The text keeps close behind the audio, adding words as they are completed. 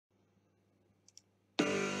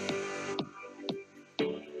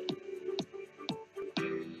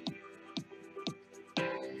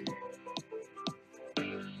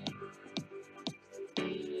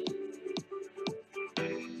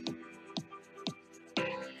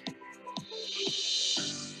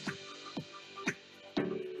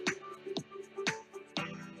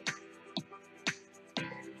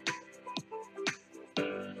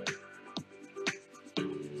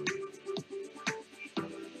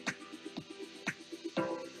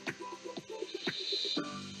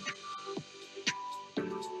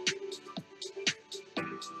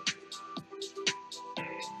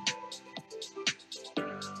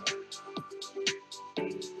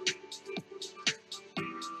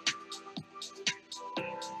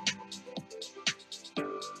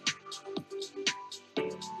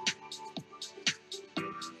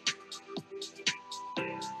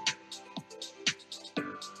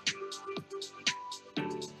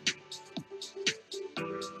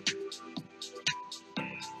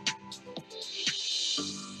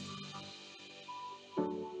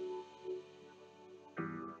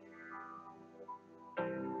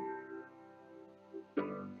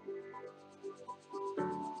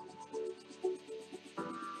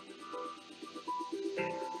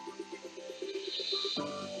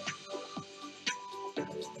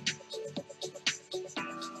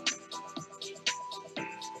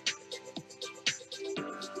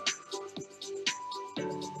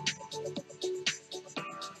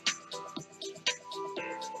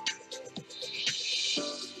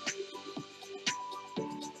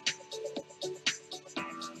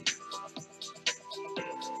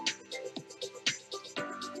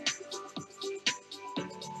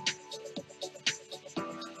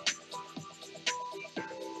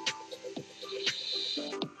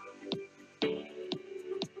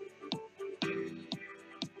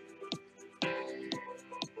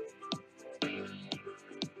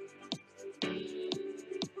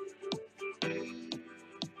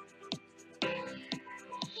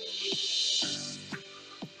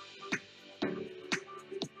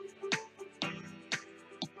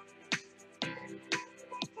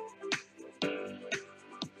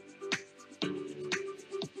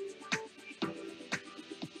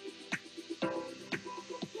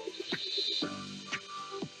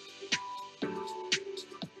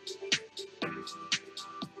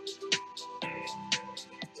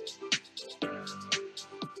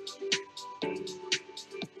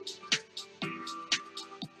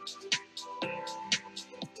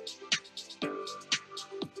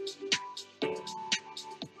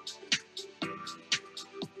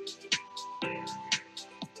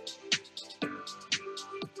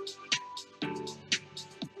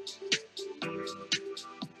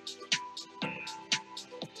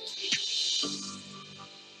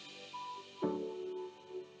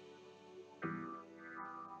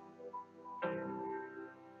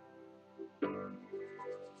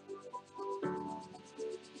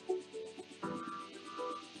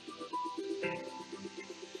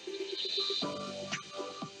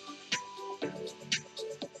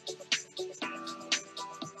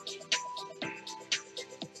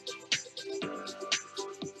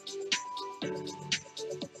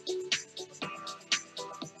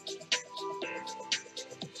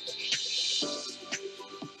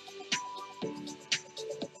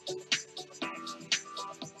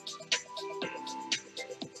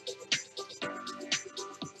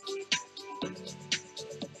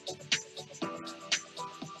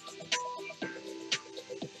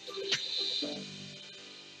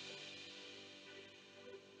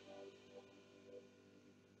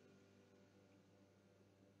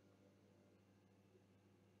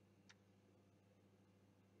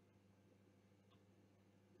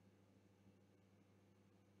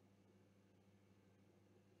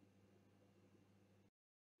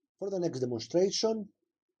For the next demonstration,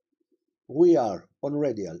 we are on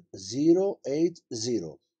radial 080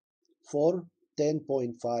 for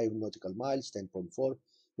 10.5 nautical miles, 10.4,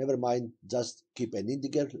 never mind, just keep an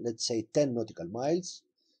integer, let's say 10 nautical miles,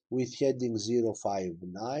 with heading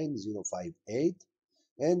 059, 058,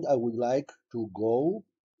 and I would like to go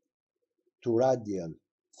to radial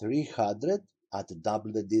 300 at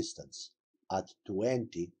double the distance, at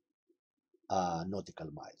 20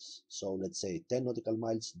 nautical miles. So let's say 10 nautical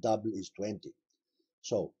miles, double is 20.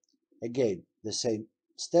 So again, the same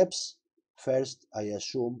steps. First, I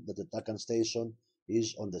assume that the TACAN station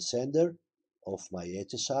is on the center of my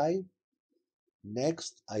HSI.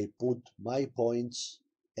 Next, I put my points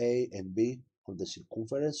A and B on the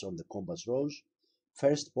circumference on the compass rose.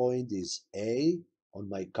 First point is A on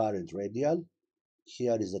my current radial.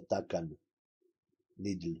 Here is the TACAN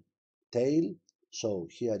needle tail. So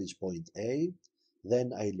here is point A.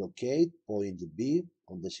 Then I locate point B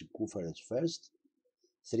on the circumference first,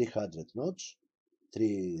 300 knots,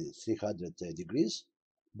 300 degrees,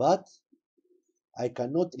 but I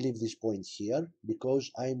cannot leave this point here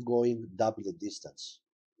because I'm going double the distance.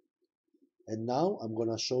 And now I'm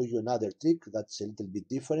going to show you another trick that's a little bit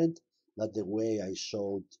different than the way I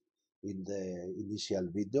showed in the initial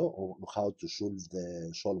video on how to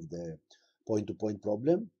solve the point-to-point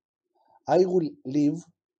problem. I will leave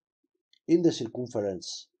in the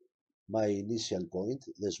circumference my initial point,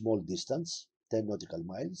 the small distance, 10 nautical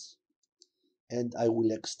miles, and I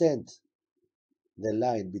will extend the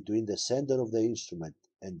line between the center of the instrument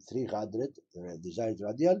and 300, the desired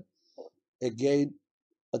radial, again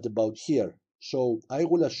at about here. So I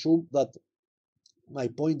will assume that my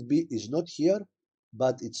point B is not here,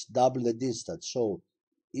 but it's double the distance. So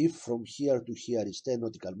if from here to here is 10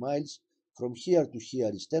 nautical miles, from here to here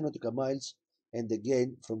is 10 nautical miles, and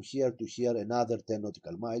again from here to here another 10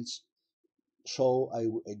 nautical miles. So I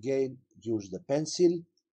will again use the pencil.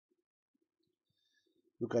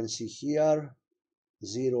 You can see here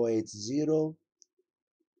 080,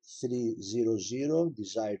 300,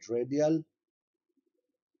 desired radial,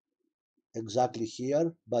 exactly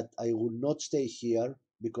here, but I will not stay here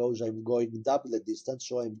because I'm going double the distance,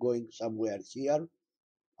 so I'm going somewhere here.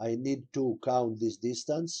 I need to count this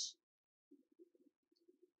distance.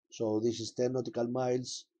 So this is 10 nautical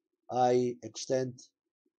miles. I extend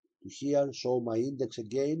to here, so my index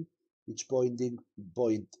again, it's pointing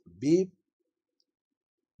point B.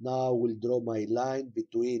 Now we'll draw my line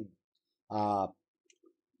between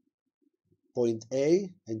point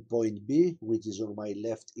A and point B, which is on my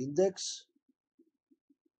left index,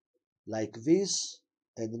 like this.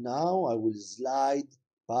 And now I will slide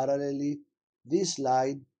parallelly this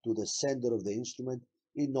line to the center of the instrument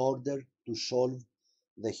in order to solve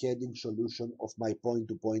the heading solution of my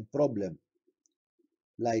point-to-point problem.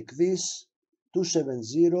 Like this,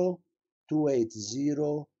 270,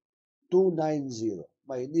 280, 290.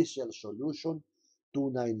 My initial solution,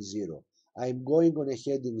 290. I'm going on a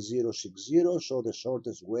heading 060, so the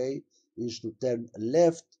shortest way is to turn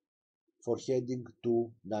left for heading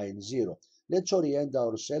 290. Let's orient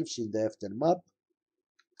ourselves in the F10 map.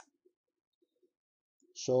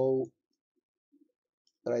 So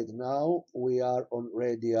right now we are on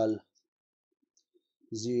radial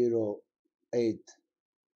 080,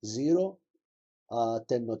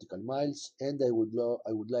 10 nautical miles, and I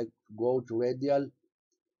would like to go to radial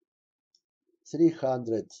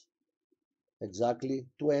 300, exactly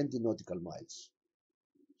 20 nautical miles.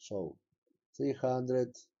 So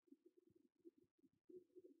 300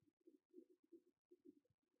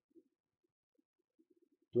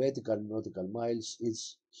 20 nautical miles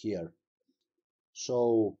is here.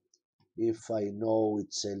 So if I know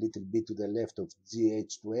it's a little bit to the left of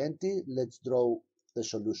GH20, let's draw the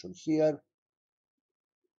solution here.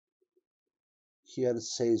 Here it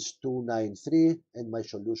says 293, and my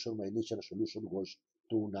solution, my initial solution was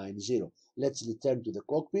 290. Let's return to the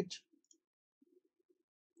cockpit.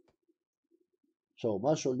 So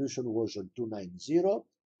my solution was on 290,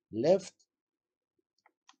 left,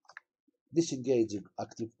 disengaging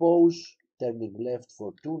active pose, turning left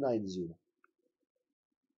for 290.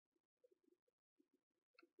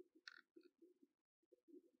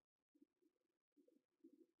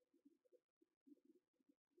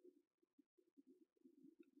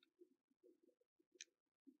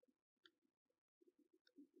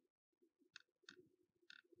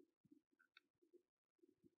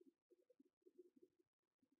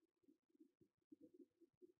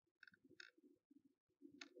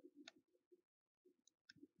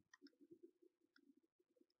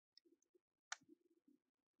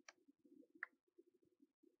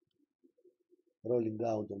 Rolling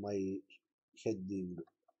out on my heading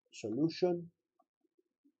solution.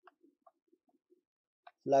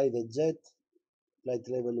 fly the jet, flight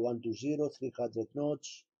level 120, 300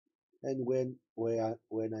 knots, and when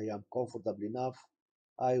I am comfortable enough,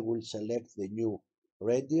 I will select the new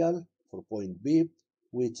radial for point B,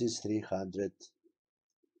 which is 300.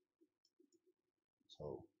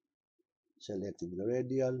 So selecting the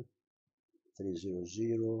radial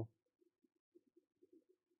 300.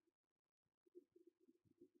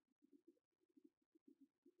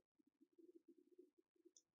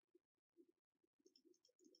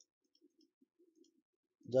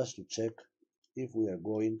 Just to check if we are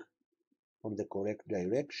going on the correct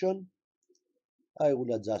direction. I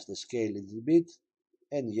will adjust the scale a little bit,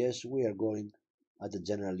 and yes, we are going at a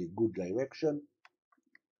generally good direction.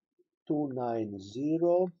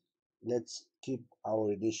 290. Let's keep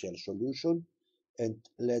our initial solution and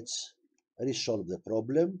let's resolve the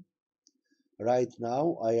problem. Right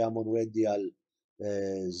now I am on radial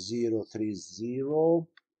 030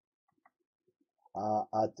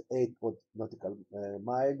 at 8 nautical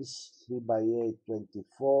miles, 3 by 8,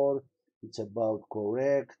 24. It's about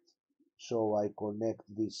correct. So I connect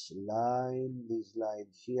this line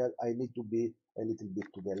here. I need to be a little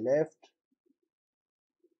bit to the left.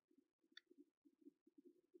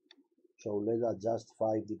 So let's adjust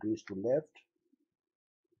 5 degrees to left.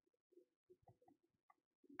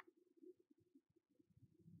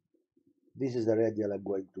 This is the radial I'm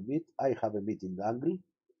going to meet. I have a meeting angle.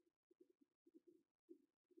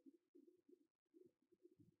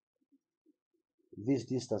 This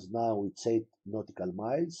distance now it's 8 nautical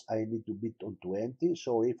miles. I need to beat on 20.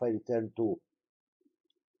 So if I return to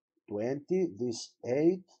 20, this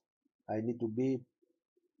 8, I need to be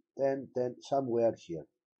 10, 10, somewhere here.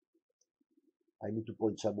 I need to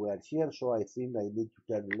point somewhere here. So I think I need to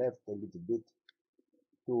turn left a little bit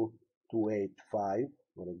to 285,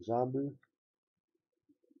 for example.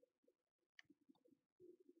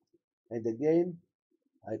 And again,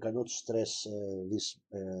 I cannot stress this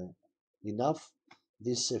enough.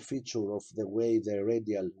 This feature of the way the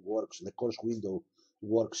radial works, the course window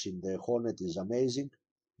works in the Hornet is amazing.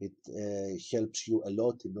 It helps you a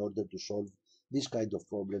lot in order to solve this kind of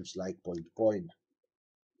problems like point-to-point.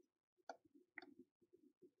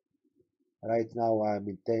 Right now I'm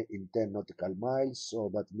in 10 nautical miles, so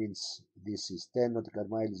that means this is 10 nautical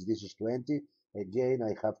miles, this is 20. Again,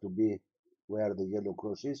 I have to be where the yellow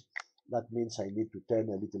cross is. That means I need to turn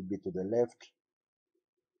a little bit to the left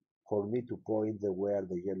for me to point where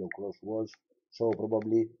the yellow cross was. So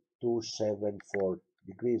probably 274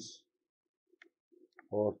 degrees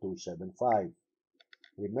or 275.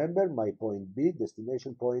 Remember my point B,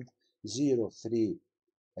 destination point 300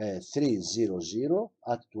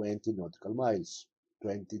 at 20 nautical miles,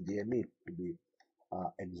 20 DME to be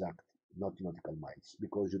exact, not nautical miles,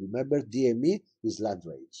 because you remember DME is land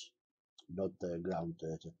range, not ground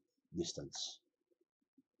distance.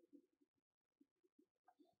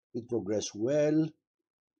 It progressed well.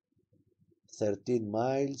 13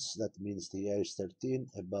 miles, that means the air is 13,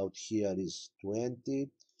 about here is 20.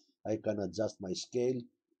 I can adjust my scale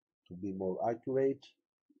to be more accurate.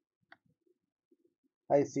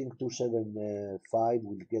 I think 275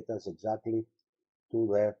 will get us exactly to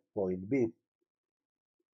the point B.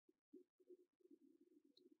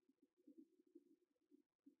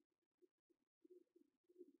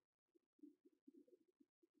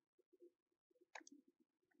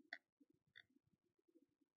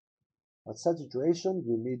 At such situation,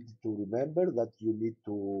 you need to remember that you need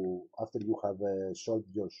to, after you have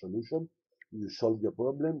solved your solution, you solve your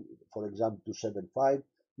problem, for example, 275,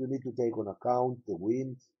 you need to take on account the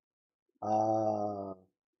wind that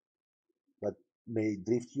may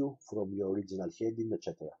drift you from your original heading,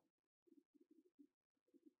 etc.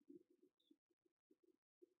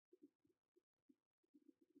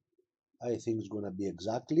 I think it's going to be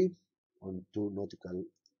exactly on 2 nautical.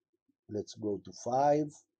 Let's go to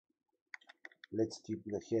 5. Let's keep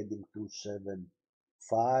the heading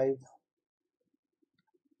 275.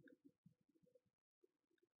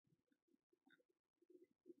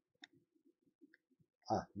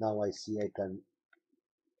 Now I see I can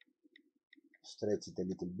stretch it a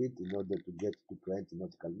little bit in order to get to 20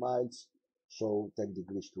 nautical miles. So 10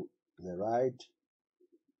 degrees to the right.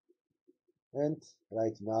 And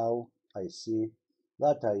right now I see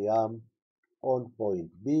that I am on point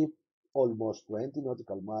B, almost 20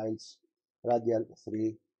 nautical miles, radial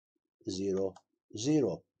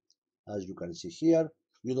 300. As you can see here,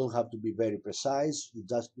 you don't have to be very precise, you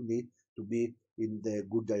just need to be in the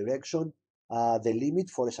good direction. The limit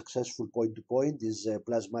for a successful point-to-point is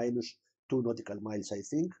plus minus 2 nautical miles, I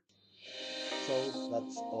think. So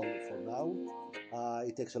that's all for now.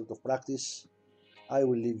 It takes a lot of practice. I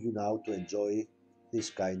will leave you now to enjoy this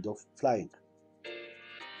kind of flying.